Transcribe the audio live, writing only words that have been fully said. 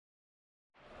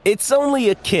It's only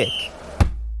a kick,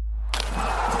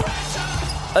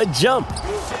 a jump,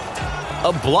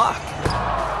 a block.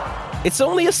 It's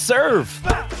only a serve.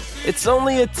 It's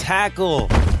only a tackle,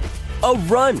 a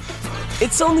run.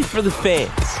 It's only for the fans.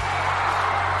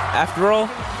 After all,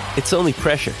 it's only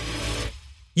pressure.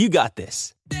 You got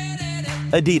this.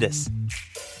 Adidas.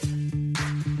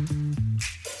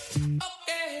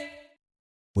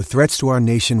 With threats to our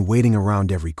nation waiting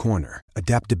around every corner,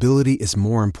 adaptability is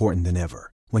more important than ever.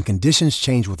 When conditions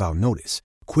change without notice,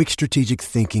 quick strategic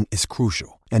thinking is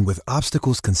crucial. And with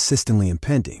obstacles consistently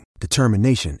impending,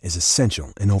 determination is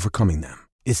essential in overcoming them.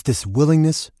 It's this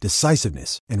willingness,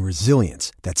 decisiveness, and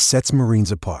resilience that sets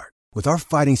Marines apart. With our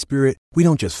fighting spirit, we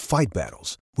don't just fight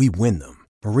battles, we win them.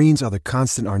 Marines are the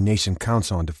constant our nation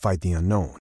counts on to fight the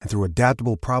unknown. And through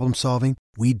adaptable problem solving,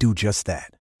 we do just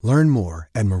that. Learn more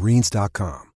at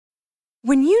marines.com.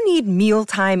 When you need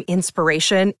mealtime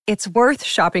inspiration, it's worth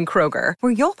shopping Kroger,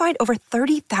 where you'll find over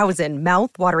 30,000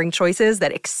 mouth-watering choices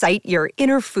that excite your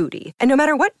inner foodie. And no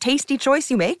matter what tasty choice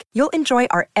you make, you'll enjoy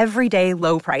our everyday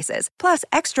low prices, plus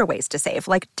extra ways to save,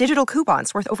 like digital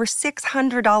coupons worth over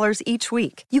 $600 each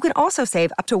week. You can also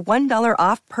save up to $1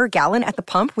 off per gallon at the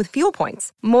pump with fuel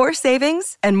points. More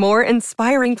savings and more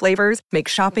inspiring flavors make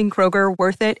shopping Kroger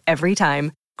worth it every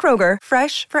time. Kroger,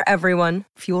 fresh for everyone.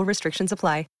 Fuel restrictions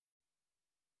apply.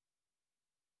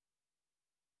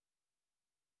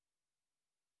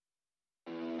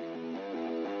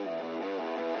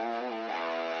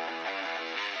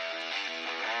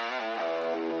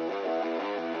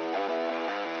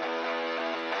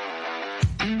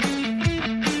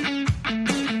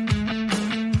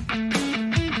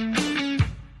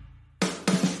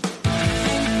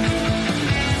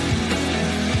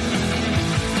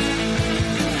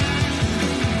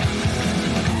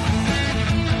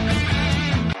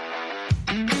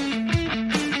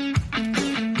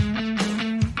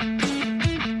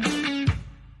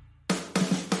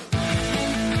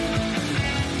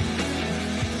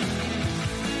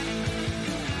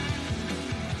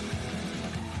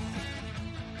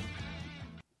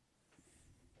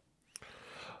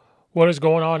 What is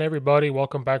going on, everybody?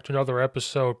 Welcome back to another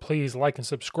episode. Please like and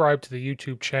subscribe to the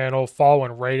YouTube channel. Follow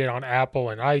and rate it on Apple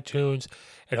and iTunes.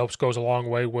 It helps goes a long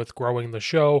way with growing the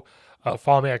show.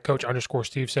 Follow me at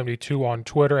Coach_Steve72 on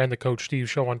Twitter and the Coach Steve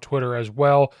Show on Twitter as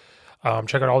well.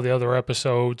 Check out all the other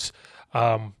episodes.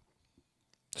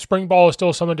 Spring ball is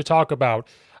still something to talk about.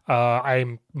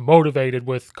 I'm motivated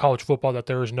with college football that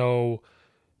there is nothing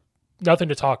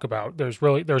to talk about.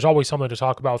 There's always something to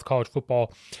talk about with college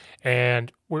football,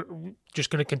 and we're just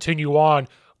going to continue on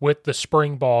with the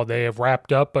spring ball. They have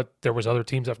wrapped up, but there was other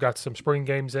teams that have got some spring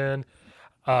games in,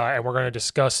 and we're going to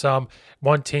discuss some.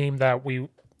 One team that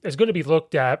is going to be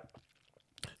looked at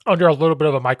under a little bit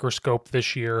of a microscope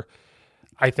this year,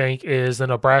 I think, is the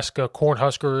Nebraska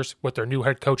Cornhuskers with their new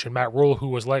head coach in Matt Rhule, who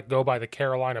was let go by the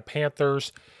Carolina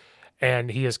Panthers.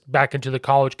 And he is back into the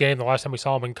college game. The last time we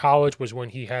saw him in college was when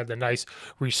he had the nice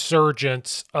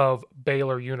resurgence of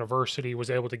Baylor University, was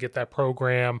able to get that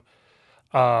program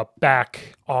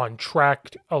back on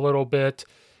track a little bit.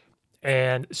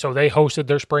 And so they hosted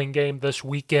their spring game this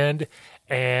weekend,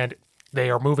 and they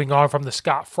are moving on from the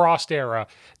Scott Frost era.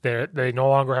 They no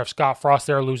longer have Scott Frost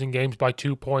there, losing games by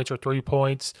 2 points or 3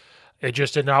 points. It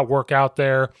just did not work out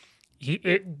there. He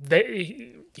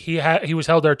was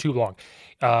held there too long.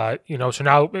 So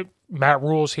now Matt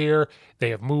Rhule's here. They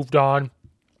have moved on,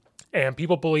 and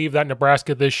people believe that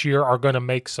Nebraska this year are going to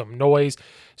make some noise.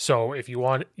 So if you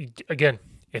want, again,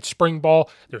 it's spring ball.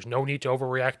 There's no need to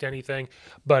overreact to anything,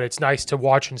 but it's nice to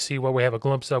watch and see what we have a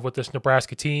glimpse of with this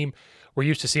Nebraska team. We're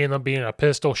used to seeing them being a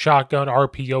pistol, shotgun,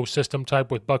 RPO system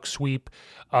type with buck sweep,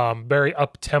 very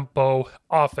up-tempo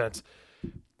offense.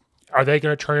 Are they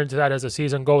going to turn into that as the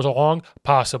season goes along?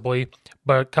 Possibly.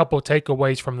 But a couple of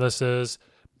takeaways from this is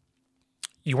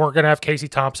you weren't going to have Casey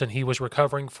Thompson. He was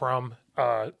recovering from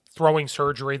throwing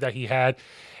surgery that he had,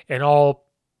 and all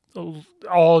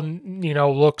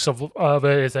looks of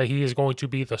it is that he is going to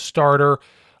be the starter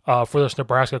for this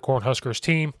Nebraska Cornhuskers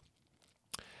team.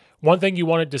 One thing you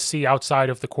wanted to see outside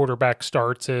of the quarterback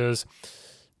starts is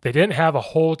they didn't have a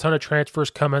whole ton of transfers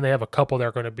come in. They have a couple that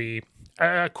are going to be,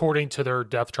 according to their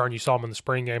depth chart, and you saw them in the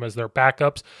spring game as their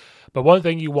backups. But one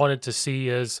thing you wanted to see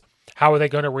is how are they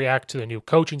going to react to the new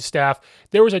coaching staff?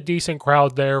 There was a decent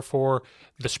crowd there for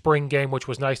the spring game, which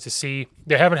was nice to see.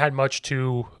 They haven't had much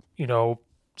to,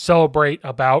 celebrate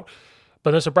about.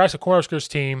 But this Nebraska Cornhuskers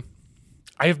team,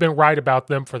 I have been right about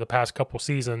them for the past couple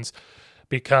seasons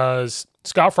because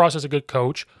Scott Frost is a good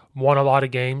coach, won a lot of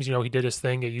games. He did his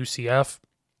thing at UCF.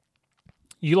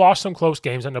 You lost some close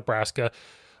games at Nebraska,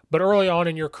 but early on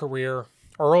in your career,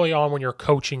 early on when you're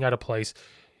coaching at a place,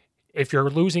 if you're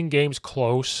losing games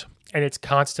close and it's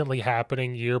constantly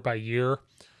happening year by year,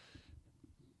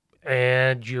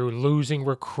 and you're losing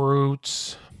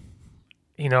recruits,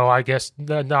 I guess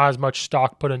not as much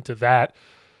stock put into that.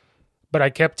 But I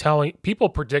kept telling people,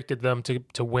 predicted them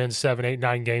to win 7, 8,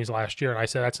 9 games last year, and I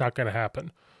said that's not going to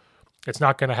happen. It's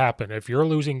not going to happen. If you're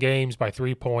losing games by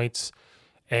 3 points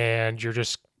and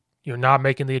you're not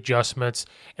making the adjustments,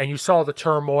 and you saw the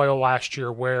turmoil last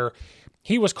year where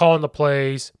he was calling the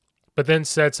plays, but then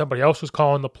said somebody else was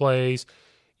calling the plays.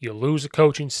 You lose a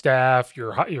coaching staff.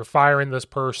 You're firing this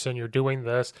person. You're doing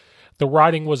this. The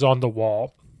writing was on the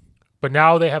wall. But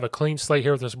now they have a clean slate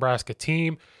here with this Nebraska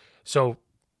team. So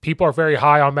people are very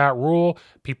high on Matt Rule.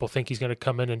 People think he's going to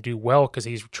come in and do well because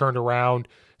he's turned around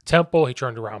Temple. He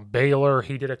turned around Baylor.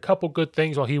 He did a couple good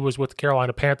things while he was with the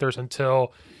Carolina Panthers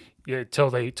until he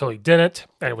didn't,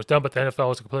 and it was done. But the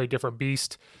NFL is a completely different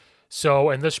beast. So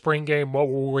in this spring game, what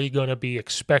were we going to be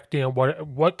expecting?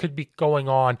 What could be going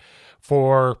on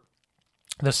for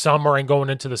the summer and going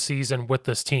into the season with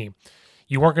this team?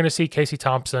 You weren't going to see Casey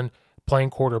Thompson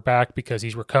playing quarterback because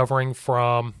he's recovering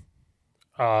from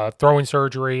throwing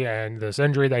surgery and this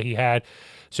injury that he had.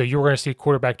 So you were going to see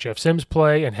quarterback Jeff Sims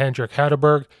play and Hendrik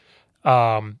Hatterberg.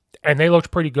 And they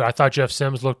looked pretty good. I thought Jeff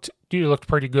Sims looked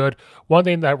pretty good. One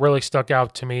thing that really stuck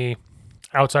out to me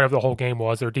outside of the whole game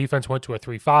was their defense went to a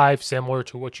 3-5, similar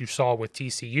to what you saw with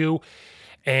TCU.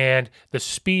 And the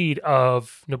speed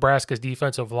of Nebraska's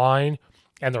defensive line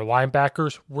and their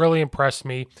linebackers really impressed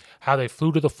me, how they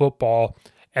flew to the football,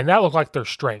 and that looked like their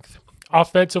strength.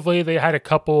 Offensively, they had a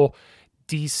couple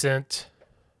decent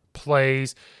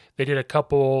plays. They did a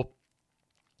couple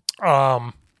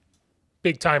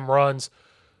big-time runs,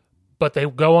 but they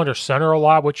go under center a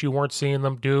lot, which you weren't seeing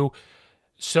them do.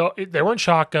 So they weren't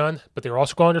shotgun, but they were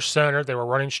also going under center. They were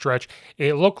running stretch.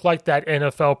 It looked like that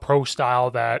NFL pro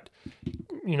style that,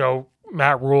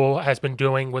 Matt Rule has been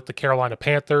doing with the Carolina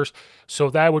Panthers. So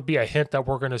that would be a hint that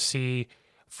we're going to see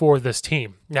for this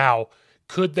team. Now,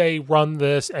 could they run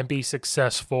this and be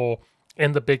successful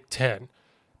in the Big Ten?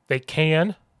 They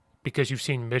can, because you've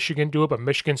seen Michigan do it, but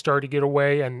Michigan started to get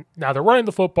away, and now they're running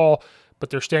the football, but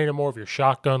they're staying in more of your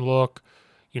shotgun look.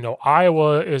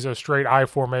 Iowa is a straight I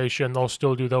formation. They'll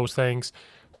still do those things.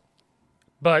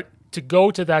 But to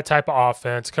go to that type of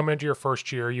offense, come into your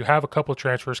first year, you have a couple of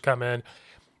transfers come in.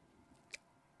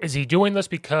 Is he doing this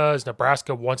because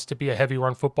Nebraska wants to be a heavy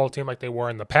run football team like they were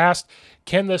in the past?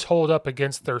 Can this hold up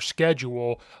against their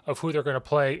schedule of who they're going to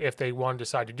play if they want to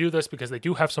decide to do this? Because they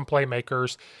do have some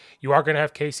playmakers. You are going to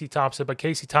have Casey Thompson, but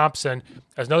Casey Thompson,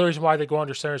 that's another reason why they go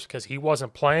under center is because he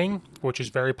wasn't playing, which is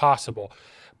very possible.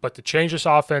 But to change this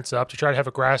offense up, to try to have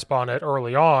a grasp on it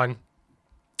early on,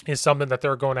 is something that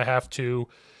they're going to have to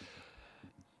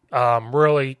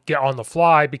really get on the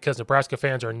fly, because Nebraska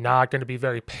fans are not going to be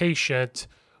very patient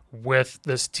with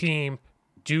this team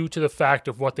due to the fact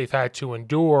of what they've had to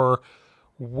endure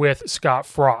with Scott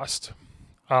Frost.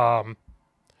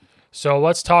 So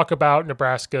let's talk about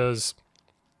Nebraska's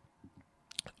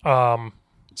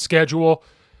schedule.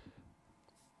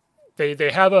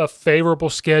 They have a favorable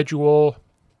schedule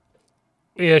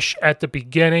ish at the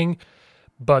beginning,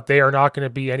 but they are not going to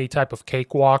be any type of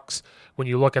cakewalks when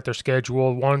you look at their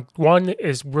schedule. One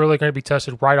is really going to be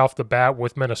tested right off the bat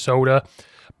with Minnesota,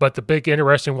 but the big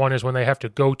interesting one is when they have to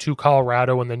go to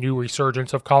Colorado and the new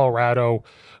resurgence of Colorado,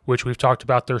 which we've talked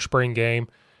about their spring game.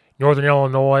 Northern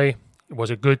Illinois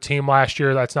was a good team last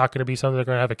year. That's not going to be something they're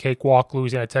going to have a cakewalk.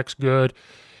 Louisiana Tech's good.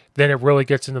 Then it really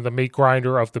gets into the meat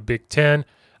grinder of the Big Ten.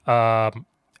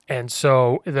 And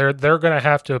so they're going to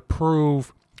have to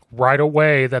prove right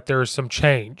away that there's some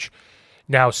change.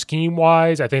 Now,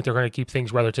 scheme-wise, I think they're going to keep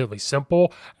things relatively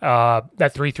simple. That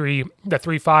 3-3, that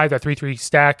 3-5, that 3-3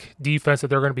 stack defense that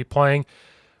they're going to be playing,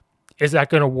 is that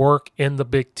going to work in the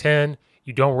Big Ten?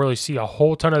 You don't really see a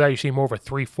whole ton of that. You see more of a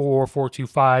 3-4,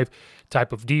 4-2-5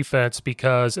 type of defense,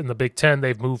 because in the Big Ten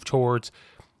they've moved towards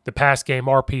the pass game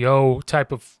RPO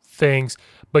type of things.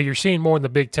 But you're seeing more in the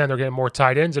Big Ten. They're getting more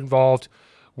tight ends involved,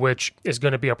 which is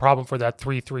going to be a problem for that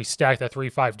 3-3 stack, that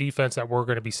 3-5 defense that we're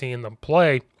going to be seeing them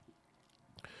play.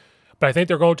 But I think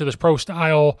they're going to this pro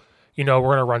style, we're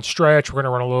going to run stretch, we're going to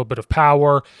run a little bit of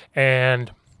power,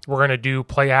 and we're going to do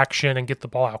play action and get the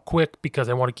ball out quick, because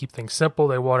they want to keep things simple.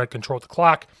 They want to control the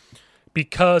clock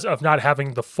because of not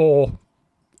having the full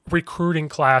recruiting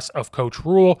class of Coach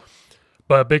Rule.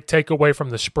 But a big takeaway from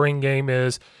the spring game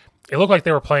is it looked like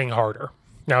they were playing harder.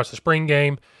 Now, it's the spring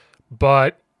game,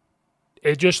 but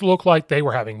it just looked like they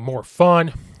were having more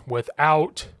fun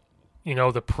without,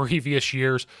 the previous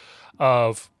years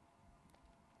of,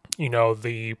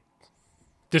 the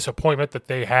disappointment that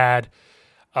they had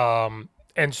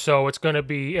And so it's going to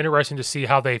be interesting to see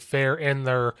how they fare in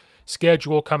their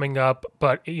schedule coming up.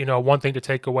 But, one thing to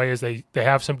take away is they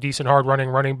have some decent hard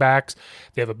running backs.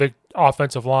 They have a big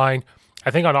offensive line. I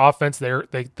think on offense,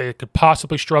 they could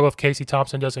possibly struggle if Casey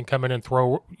Thompson doesn't come in and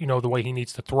throw, the way he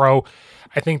needs to throw.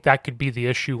 I think that could be the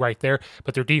issue right there.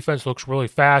 But their defense looks really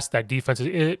fast. That defense,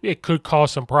 it could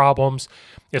cause some problems.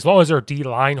 As long as their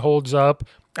D-line holds up,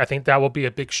 I think that will be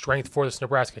a big strength for this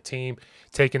Nebraska team,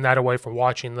 taking that away from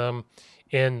watching them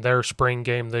in their spring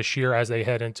game this year as they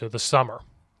head into the summer.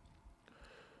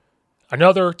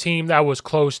 Another team that was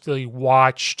closely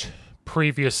watched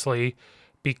previously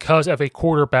because of a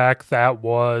quarterback that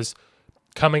was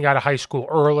coming out of high school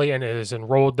early and is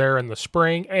enrolled there in the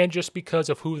spring, and just because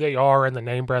of who they are and the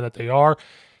name brand that they are,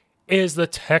 is the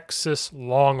Texas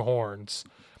Longhorns.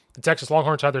 The Texas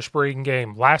Longhorns had their spring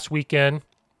game last weekend.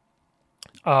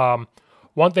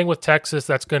 One thing with Texas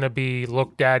that's going to be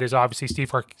looked at is obviously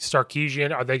Steve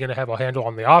Sarkisian. Are they going to have a handle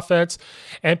on the offense?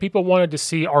 And people wanted to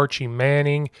see Archie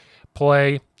Manning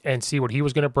play and see what he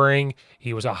was going to bring.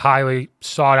 He was a highly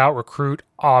sought-out recruit,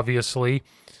 obviously.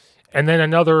 And then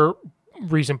another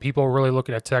reason people are really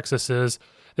looking at Texas is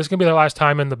this is going to be their last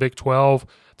time in the Big 12.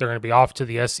 They're going to be off to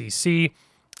the SEC.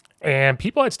 And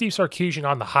people had Steve Sarkisian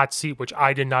on the hot seat, which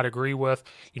I did not agree with.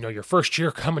 Your first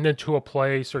year coming into a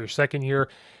place or your second year,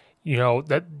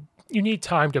 that you need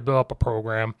time to build up a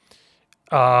program.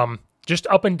 Just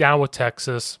up and down with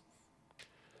Texas.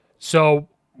 So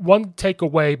one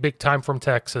takeaway big time from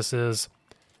Texas is,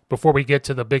 before we get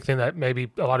to the big thing that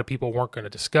maybe a lot of people weren't going to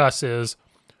discuss, is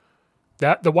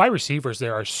that the wide receivers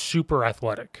there are super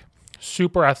athletic.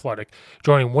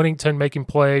 Joining Winnington making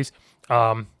plays.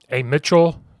 A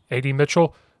A.D.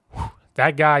 Mitchell,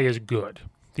 that guy is good.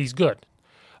 He's good.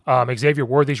 Xavier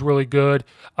Worthy's really good.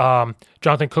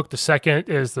 Jonathan Cook II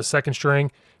is the second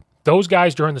string. Those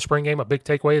guys during the spring game, a big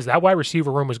takeaway is that wide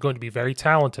receiver room is going to be very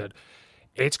talented.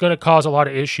 It's going to cause a lot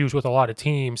of issues with a lot of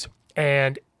teams.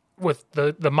 And with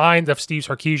the mind of Steve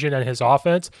Sarkisian and his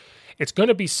offense, it's going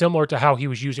to be similar to how he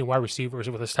was using wide receivers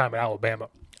with his time at Alabama.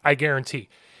 I guarantee.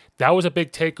 That was a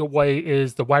big takeaway,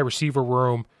 is the wide receiver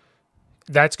room.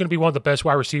 That's going to be one of the best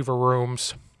wide receiver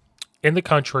rooms in the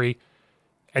country,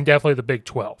 and definitely the Big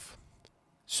 12.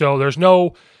 So there's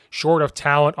no short of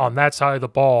talent on that side of the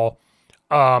ball.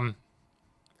 The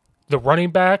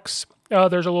running backs,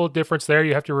 there's a little difference there.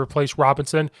 You have to replace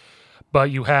Robinson,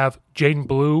 but you have Jaden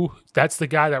Blue. That's the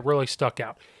guy that really stuck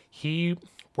out. He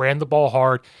ran the ball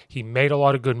hard. He made a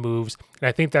lot of good moves, and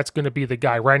I think that's going to be the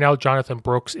guy. Right now, Jonathan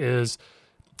Brooks is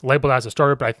labeled as a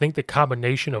starter, but I think the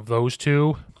combination of those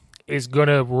two is going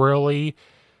to really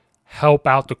help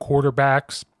out the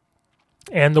quarterbacks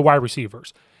and the wide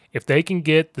receivers. If they can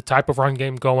get the type of run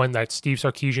game going that Steve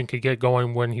Sarkisian could get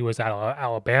going when he was at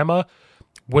Alabama,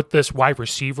 with this wide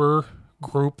receiver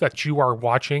group that you are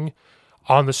watching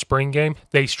on the spring game,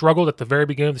 they struggled at the very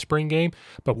beginning of the spring game,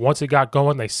 but once it got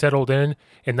going, they settled in,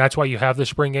 and that's why you have the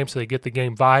spring game, so they get the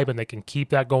game vibe, and they can keep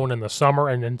that going in the summer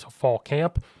and into fall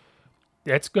camp.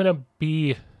 It's going to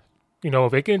be,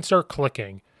 if it can start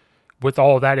clicking with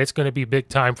all of that, it's going to be big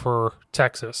time for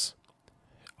Texas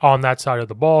on that side of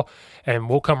the ball. And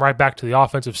we'll come right back to the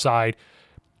offensive side.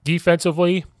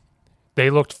 Defensively, they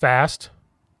looked fast.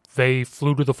 They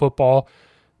flew to the football.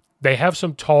 They have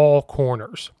some tall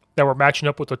corners that were matching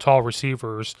up with the tall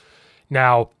receivers.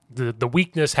 Now, the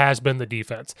weakness has been the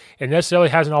defense. It necessarily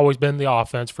hasn't always been the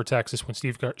offense for Texas when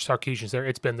Steve Sarkisian's there.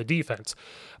 It's been the defense.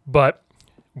 But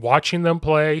watching them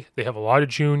play, they have a lot of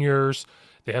juniors.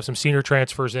 They have some senior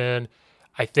transfers in.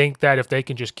 I think that if they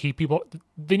can just keep people,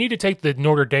 they need to take the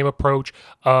Notre Dame approach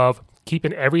of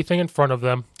keeping everything in front of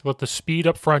them, let the speed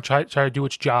up front try to do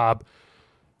its job.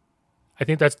 I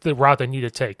think that's the route they need to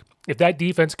take. If that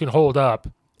defense can hold up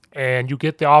and you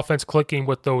get the offense clicking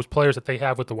with those players that they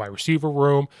have with the wide receiver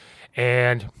room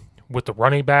and with the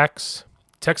running backs,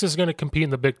 Texas is going to compete in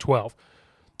the Big 12.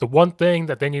 The one thing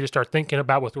that they need to start thinking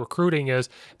about with recruiting is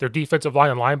their defensive line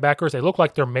and linebackers. They look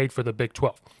like they're made for the Big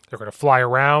 12. They're going to fly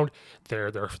around. They're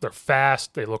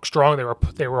fast. They look strong.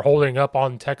 They were holding up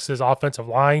on Texas offensive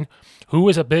line, who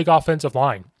is a big offensive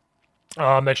line.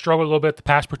 They struggled a little bit with the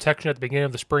pass protection at the beginning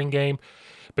of the spring game,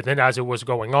 but then as it was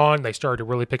going on, they started to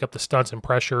really pick up the stunts and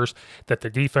pressures that the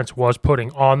defense was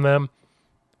putting on them.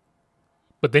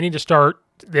 But they need to start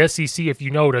the SEC. If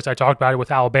you notice, I talked about it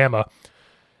with Alabama.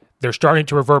 They're starting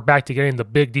to revert back to getting the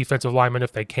big defensive linemen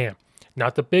if they can.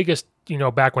 Not the biggest,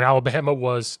 back when Alabama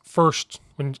was first,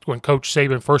 when Coach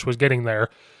Saban first was getting there,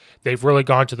 they've really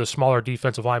gone to the smaller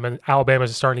defensive linemen. Alabama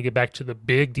is starting to get back to the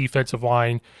big defensive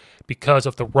line because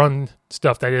of the run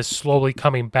stuff that is slowly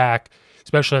coming back.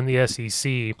 especially in the SEC.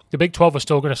 The Big 12 is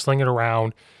still going to sling it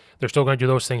around. They're still going to do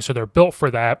those things, so they're built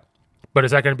for that. But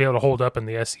is that going to be able to hold up in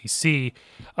the SEC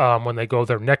when they go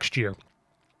there next year?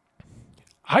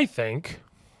 I think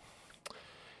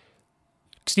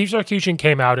Steve Sarkisian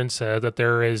came out and said that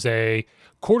there is a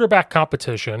quarterback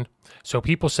competition. So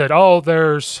people said, oh,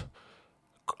 there's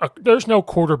no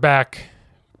quarterback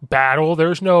battle.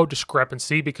 There's no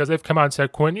discrepancy because they've come out and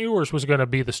said Quinn Ewers was going to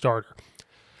be the starter.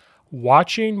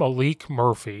 Watching Malik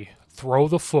Murphy throw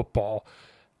the football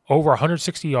over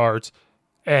 160 yards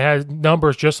and has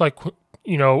numbers just like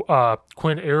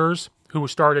Quinn Ewers, who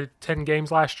started 10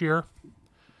 games last year,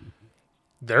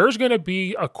 there's going to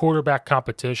be a quarterback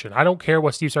competition. I don't care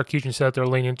what Steve Sarkisian said they're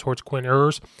leaning towards Quinn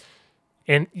Ewers.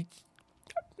 And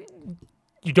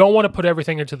you don't want to put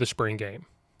everything into the spring game.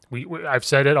 I've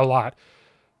said it a lot.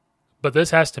 But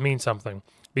this has to mean something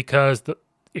because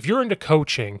if you're into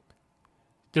coaching,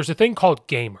 there's a thing called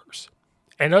gamers.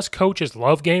 And us coaches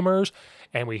love gamers,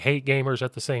 and we hate gamers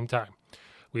at the same time.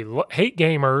 We hate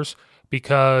gamers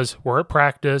because we're at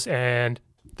practice and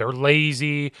they're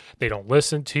lazy, they don't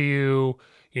listen to you,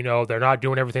 they're not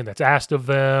doing everything that's asked of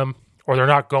them, or they're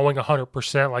not going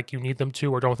 100% like you need them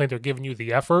to, or don't think they're giving you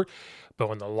the effort. But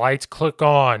when the lights click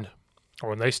on, or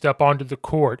when they step onto the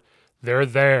court, they're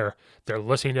there. They're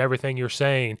listening to everything you're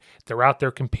saying. They're out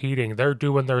there competing. They're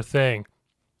doing their thing.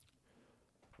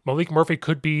 Malik Murphy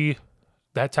could be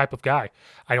that type of guy.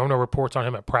 I don't know reports on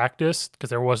him at practice because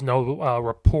there was no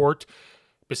report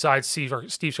besides Steve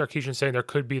Sarkisian saying there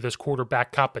could be this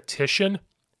quarterback competition.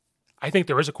 I think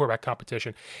there is a quarterback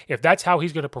competition. If that's how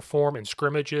he's going to perform in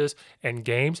scrimmages and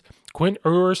games, Quinn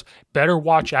Ewers better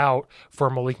watch out for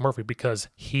Malik Murphy because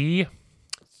he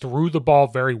threw the ball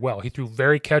very well. He threw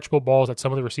very catchable balls that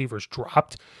some of the receivers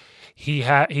dropped. He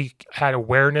had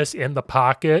awareness in the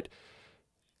pocket.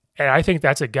 And I think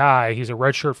that's a guy, he's a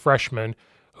redshirt freshman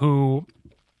who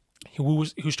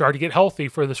started to get healthy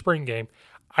for the spring game.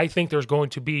 I think there's going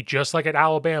to be, just like at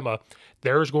Alabama,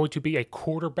 there's going to be a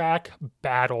quarterback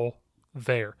battle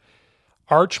there.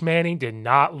 Arch Manning did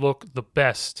not look the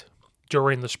best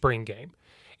during the spring game.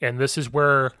 And this is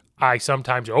where I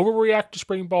sometimes overreact to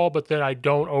spring ball, but then I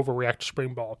don't overreact to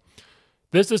spring ball.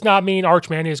 This does not mean Arch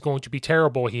Manning is going to be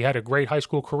terrible. He had a great high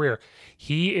school career.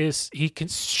 Should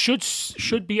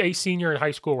be a senior in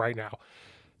high school right now.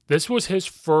 This was his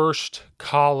first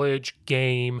college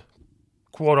game,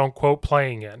 quote unquote,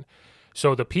 playing in.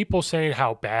 So the people saying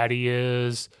how bad he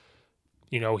is,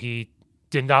 he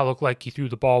did not look like he threw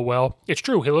the ball well. It's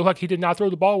true. He looked like he did not throw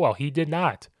the ball well. He did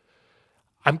not.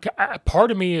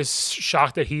 Part of me is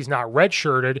shocked that he's not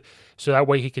redshirted, so that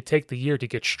way he could take the year to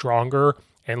get stronger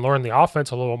and learn the offense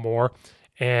a little more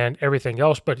and everything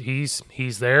else. But he's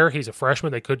there. He's a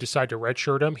freshman. They could decide to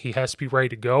redshirt him. He has to be ready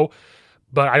to go.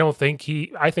 But I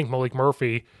think Malik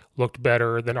Murphy looked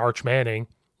better than Arch Manning.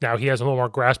 Now he has a little more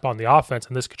grasp on the offense,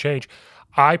 and this could change.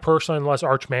 I personally, unless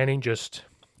Arch Manning just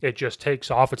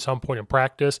takes off at some point in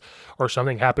practice or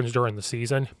something happens during the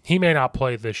season, he may not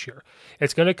play this year.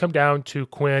 It's going to come down to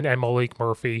Quinn and Malik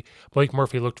Murphy. Malik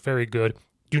Murphy looked very good.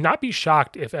 Do not be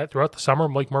shocked if throughout the summer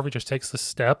Malik Murphy just takes the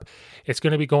step. It's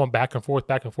going to be going back and forth,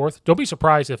 back and forth. Don't be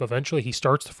surprised if eventually he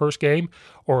starts the first game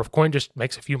or if Quinn just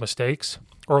makes a few mistakes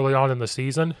early on in the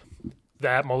season,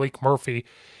 that Malik Murphy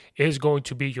is going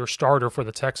to be your starter for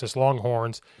the Texas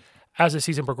Longhorns as the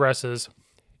season progresses.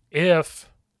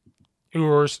 If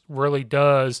Ewers really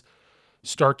does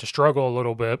start to struggle a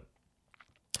little bit,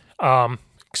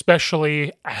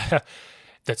 especially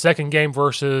that second game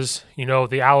versus,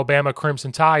 the Alabama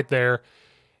Crimson Tide there,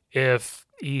 if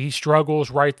he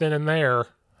struggles right then and there,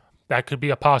 that could be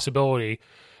a possibility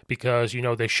because,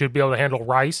 they should be able to handle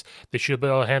Rice. They should be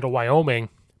able to handle Wyoming,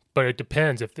 but it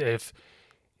depends. If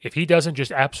he doesn't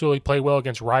just absolutely play well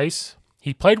against Rice,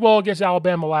 he played well against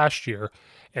Alabama last year,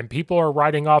 and people are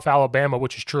writing off Alabama,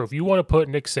 which is true. If you want to put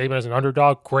Nick Saban as an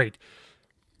underdog, great.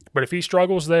 But if he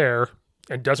struggles there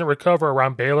and doesn't recover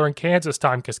around Baylor and Kansas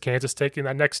time because Kansas taking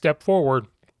that next step forward,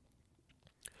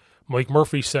 Malik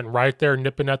Murphy's sitting right there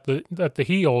nipping at the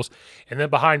heels. And then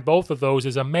behind both of those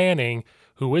is a Manning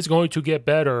who is going to get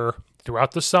better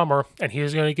throughout the summer, and he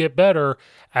is going to get better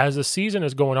as the season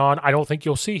is going on. I don't think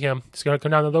you'll see him. It's going to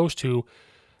come down to those two.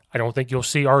 I don't think you'll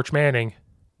see Arch Manning,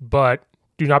 but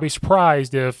do not be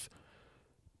surprised if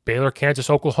Baylor, Kansas,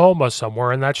 Oklahoma,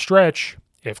 somewhere in that stretch,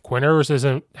 if Quinn Ewers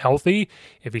isn't healthy,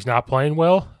 if he's not playing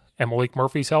well, and Malik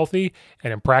Murphy's healthy,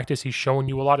 and in practice he's showing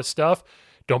you a lot of stuff,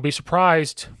 don't be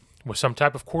surprised with some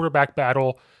type of quarterback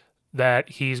battle that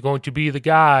he's going to be the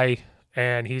guy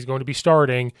and he's going to be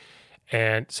starting.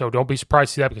 And so don't be surprised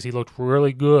to see that because he looked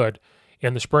really good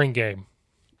in the spring game.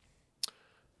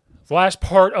 The last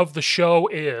part of the show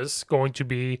is going to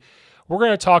be, we're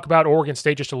going to talk about Oregon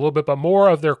State just a little bit, but more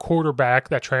of their quarterback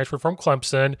that transferred from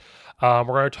Clemson. We're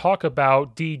going to talk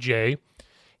about DJ.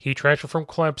 He transferred from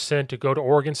Clemson to go to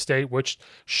Oregon State, which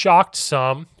shocked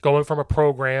some, going from a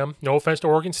program, no offense to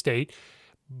Oregon State,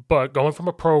 but going from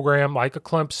a program like a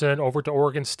Clemson over to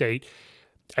Oregon State,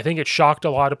 I think it shocked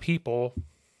a lot of people.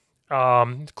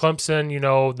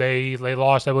 Clemson, they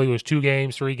lost, I believe it was 2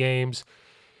 games, 3 games.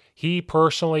 He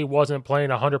personally wasn't playing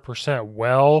 100%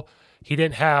 well. He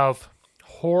didn't have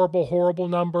horrible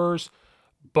numbers,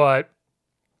 but,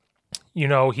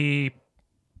 he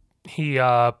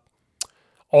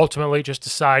ultimately just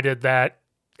decided that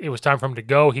it was time for him to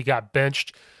go. He got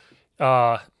benched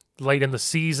late in the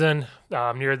season,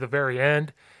 near the very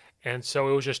end, and so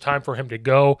it was just time for him to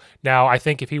go. Now, I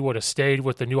think if he would have stayed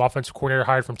with the new offensive coordinator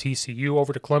hired from TCU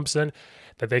over to Clemson,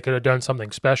 that they could have done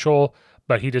something special,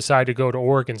 but he decided to go to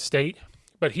Oregon State.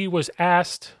 But he was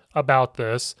asked about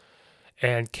this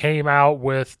and came out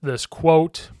with this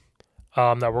quote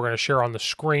that we're going to share on the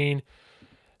screen,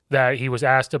 that he was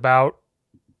asked about,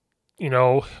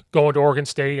 going to Oregon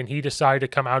State, and he decided to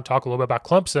come out and talk a little bit about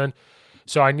Clemson.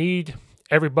 So I need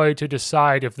everybody to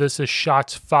decide if this is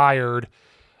shots fired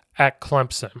at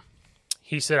Clemson.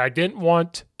 He said, I didn't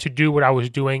want to do what I was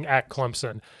doing at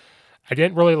Clemson. I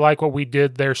didn't really like what we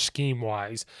did there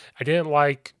scheme-wise. I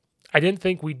didn't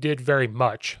think we did very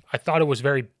much. I thought it was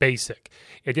very basic.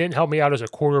 It didn't help me out as a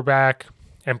quarterback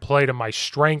and play to my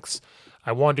strengths.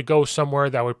 I wanted to go somewhere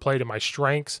that would play to my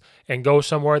strengths and go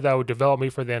somewhere that would develop me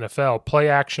for the NFL. Play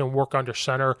action, work under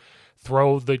center,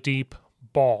 throw the deep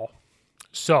ball.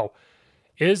 So,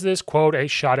 is this quote a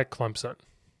shot at Clemson?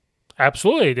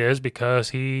 Absolutely it is, because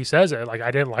he says it.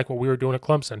 I didn't like what we were doing at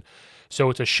Clemson. So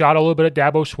it's a shot a little bit at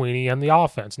Dabo Swinney and the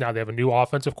offense. Now they have a new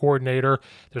offensive coordinator.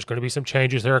 There's going to be some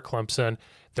changes there at Clemson.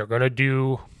 They're going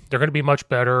to be much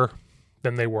better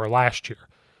than they were last year.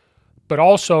 But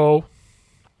also,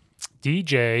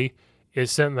 DJ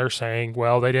is sitting there saying,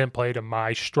 well, they didn't play to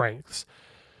my strengths.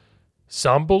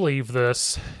 Some believe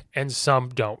this and some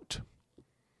don't.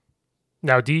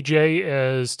 Now, DJ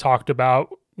has talked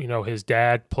about, his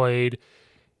dad played.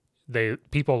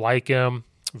 People like him,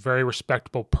 very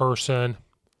respectable person.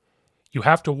 You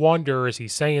have to wonder, is he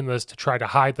saying this to try to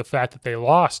hide the fact that they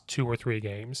lost 2 or 3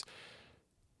 games?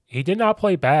 He did not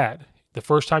play bad. The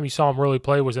first time you saw him really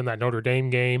play was in that Notre Dame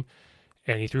game,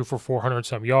 and he threw for 400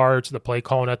 some yards. The play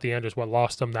calling at the end is what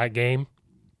lost him that game.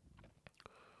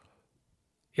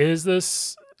 Is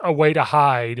this a way to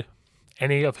hide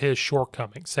any of his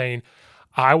shortcomings, saying,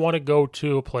 I want to go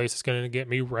to a place that's going to get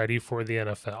me ready for the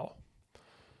NFL?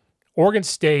 Oregon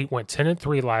State went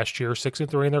 10-3 last year,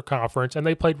 6-3 in their conference, and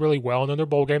they played really well. And in their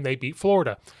bowl game, they beat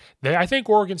Florida. I think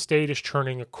Oregon State is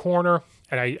turning a corner,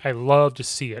 and I love to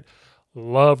see it.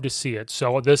 Love to see it.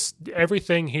 So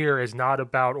everything here is not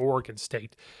about Oregon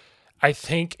State. I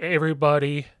think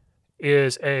everybody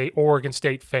is a Oregon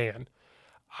State fan.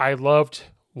 I loved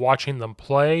watching them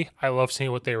play. I loved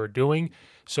seeing what they were doing.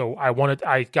 So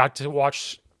I got to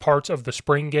watch parts of the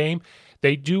spring game.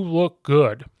 They do look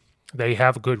good. They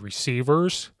have good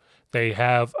receivers. They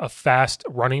have a fast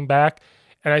running back.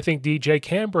 And I think DJ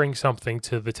can bring something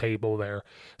to the table there.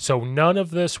 So none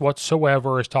of this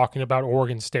whatsoever is talking about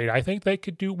Oregon State. I think they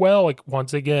could do well,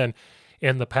 once again,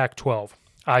 in the Pac-12.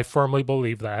 I firmly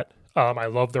believe that. I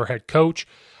love their head coach.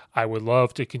 I would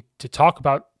love to talk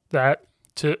about that,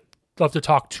 love to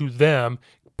talk to them,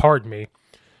 pardon me.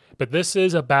 But this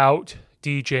is about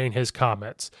DJ and his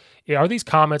comments. Are these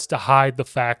comments to hide the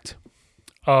fact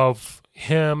of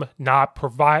him not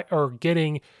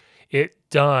getting it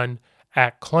done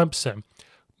at Clemson?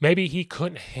 Maybe he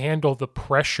couldn't handle the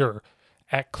pressure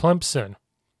at Clemson.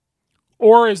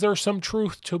 Or is there some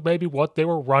truth to maybe what they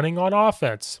were running on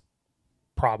offense?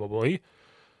 Probably.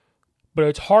 But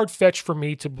it's hard-fetched for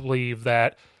me to believe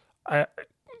that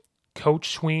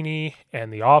Coach Swinney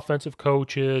and the offensive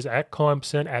coaches at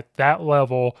Clemson at that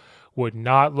level would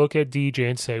not look at DJ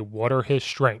and say, what are his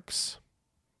strengths?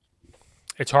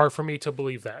 It's hard for me to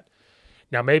believe that.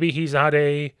 Now, maybe he's not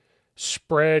a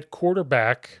spread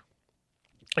quarterback,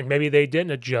 and maybe they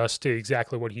didn't adjust to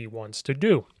exactly what he wants to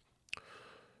do.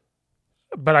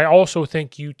 But I also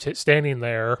think you standing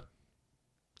there,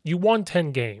 you won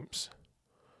 10 games.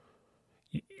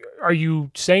 Are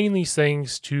you saying these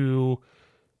things to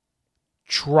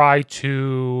try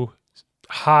to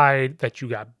hide that you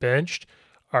got benched?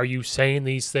 Are you saying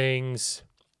these things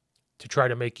to try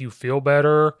to make you feel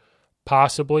better?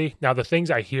 Possibly. Now, the things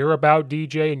I hear about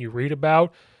DJ and you read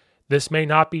about, this may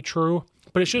not be true,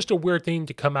 but it's just a weird thing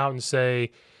to come out and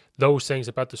say those things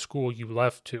about the school you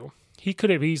left to. He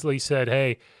could have easily said,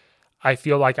 hey, I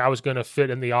feel like I was going to fit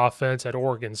in the offense at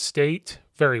Oregon State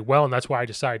very well, and that's why I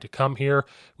decided to come here.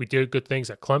 We did good things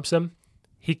at Clemson.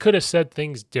 He could have said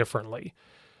things differently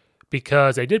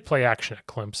because they did play action at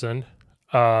Clemson.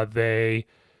 They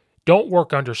don't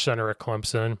work under center at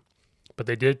Clemson, but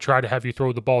they did try to have you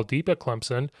throw the ball deep at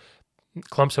Clemson.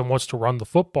 Clemson wants to run the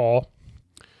football.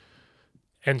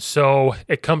 And so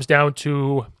it comes down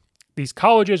to these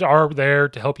colleges are there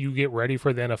to help you get ready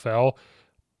for the NFL,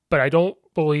 but I don't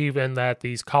believe in that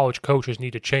these college coaches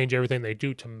need to change everything they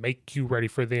do to make you ready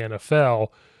for the NFL.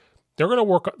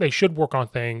 They should work on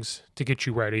things to get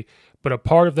you ready, but a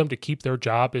part of them to keep their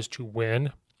job is to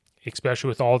win, especially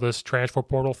with all this transfer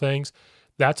portal things.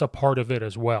 That's a part of it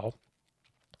as well.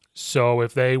 So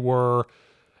if they were,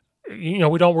 we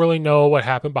don't really know what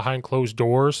happened behind closed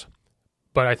doors,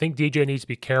 but I think DJ needs to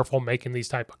be careful making these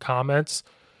type of comments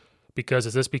because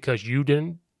is this because you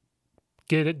didn't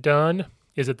get it done?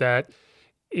 Is it that,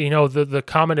 the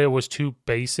comment it was too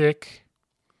basic?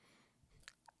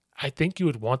 I think you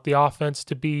would want the offense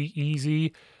to be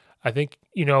easy. I think,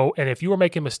 and if you were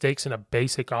making mistakes in a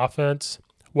basic offense,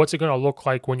 what's it going to look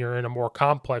like when you're in a more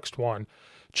complex one?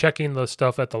 Checking the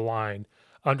stuff at the line,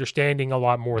 understanding a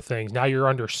lot more things. Now you're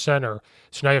under center,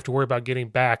 so now you have to worry about getting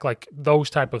back, like those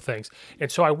type of things.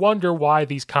 And so I wonder why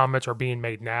these comments are being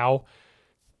made now.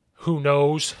 Who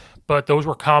knows? But those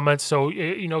were comments. So,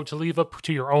 to leave up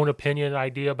to your own opinion and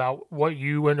idea about what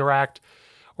you interact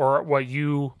or what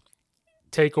you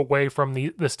take away from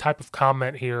this type of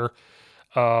comment here.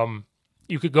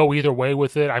 You could go either way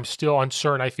with it. I'm still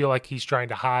uncertain. I feel like he's trying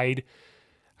to hide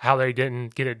how they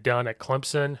didn't get it done at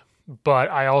Clemson.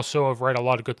 But I also have read a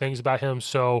lot of good things about him.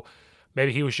 So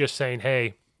maybe he was just saying,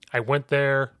 hey, I went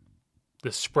there.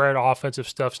 The spread offensive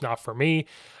stuff's not for me.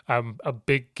 I'm a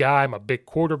big guy. I'm a big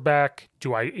quarterback.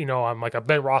 I'm like a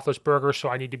Ben Roethlisberger, so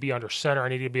I need to be under center. I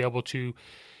need to be able to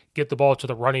get the ball to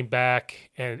the running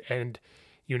back and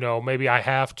maybe I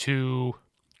have to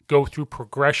go through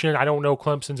progression. I don't know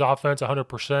Clemson's offense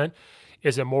 100%.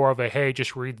 Is it more of a, hey,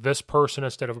 just read this person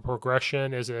instead of a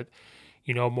progression? Is it,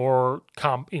 more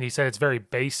and he said it's very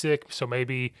basic, so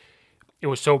maybe it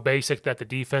was so basic that the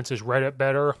defenses read it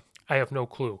better. I have no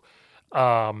clue.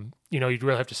 You'd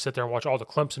really have to sit there and watch all the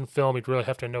Clemson film. You'd really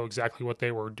have to know exactly what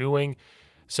they were doing.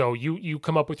 So you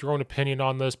come up with your own opinion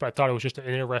on this, but I thought it was just an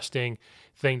interesting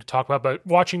thing to talk about. But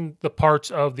watching the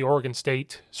parts of the Oregon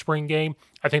State spring game,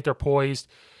 I think they're poised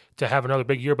to have another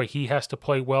big year, but he has to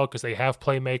play well because they have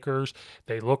playmakers.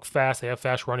 They look fast. They have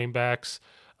fast running backs.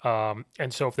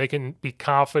 And so if they can be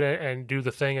confident and do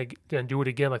the thing and do it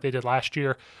again like they did last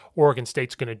year, Oregon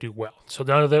State's going to do well. So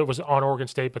none of that was on Oregon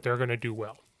State, but they're going to do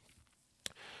well.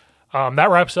 That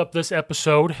wraps up this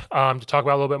episode to talk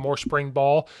about a little bit more spring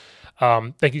ball.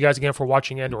 Thank you guys again for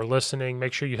watching and or listening.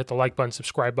 Make sure you hit the like button,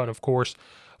 subscribe button, of course.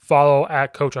 Follow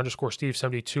at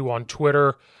Coach_Steve72 on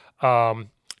Twitter.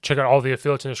 Check out all the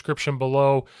affiliates in the description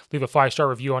below. Leave a 5-star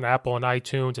review on Apple and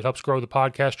iTunes. It helps grow the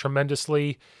podcast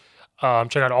tremendously.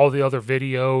 Check out all the other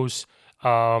videos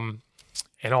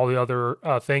and all the other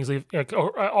things.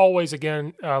 Always,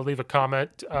 again, leave a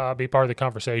comment, be part of the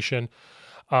conversation.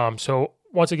 So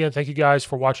once again, thank you guys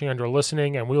for watching and or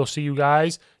listening, and we will see you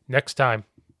guys next time.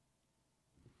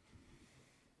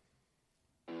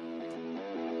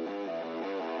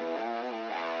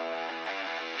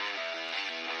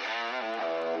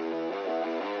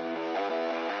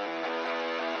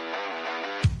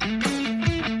 Mm-hmm.